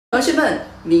同学们，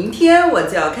明天我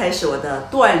就要开始我的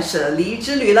断舍离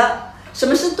之旅了。什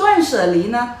么是断舍离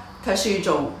呢？它是一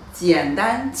种简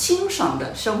单清爽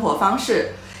的生活方式，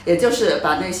也就是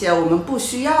把那些我们不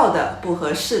需要的、不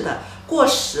合适的、过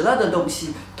时了的东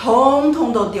西，通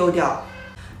通都丢掉。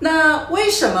那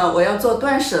为什么我要做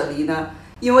断舍离呢？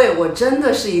因为我真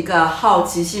的是一个好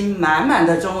奇心满满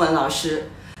的中文老师，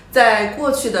在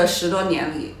过去的10多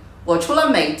年里，我除了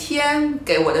每天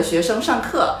给我的学生上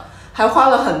课，还花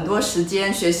了很多时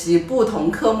间学习不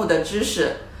同科目的知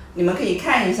识。你们可以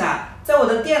看一下，在我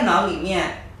的电脑里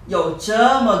面有这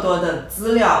么多的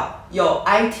资料，有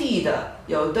IT 的，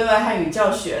有对外汉语教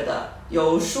学的，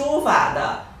有书法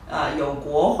的，有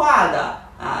国画的，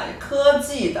科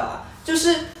技的，就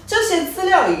是这些资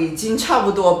料已经差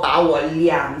不多把我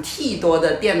2T 多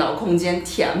的电脑空间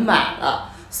填满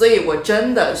了，所以我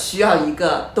真的需要一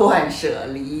个断舍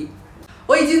离。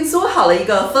我已经租好了一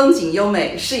个风景优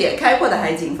美、视野开阔的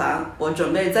海景房，我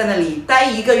准备在那里待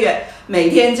1个月，每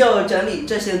天就整理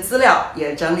这些资料，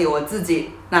也整理我自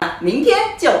己。那明天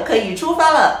就可以出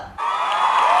发了。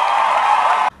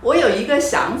我有一个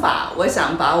想法，我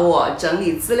想把我整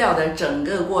理资料的整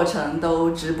个过程都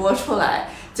直播出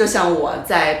来，就像我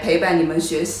在陪伴你们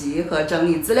学习和整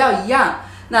理资料一样。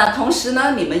那同时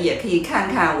呢，你们也可以看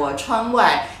看我窗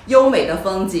外优美的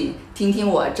风景，听听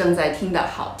我正在听的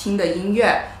好听的音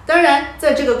乐。当然，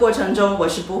在这个过程中我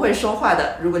是不会说话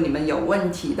的，如果你们有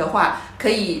问题的话，可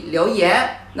以留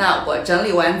言。那我整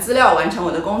理完资料，完成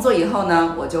我的工作以后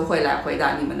呢，我就会来回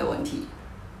答你们的问题。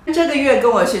这个月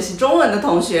跟我学习中文的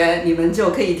同学，你们就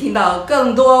可以听到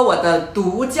更多我的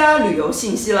独家旅游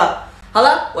信息了。好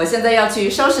了，我现在要去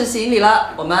收拾行李了，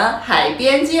我们海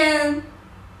边见。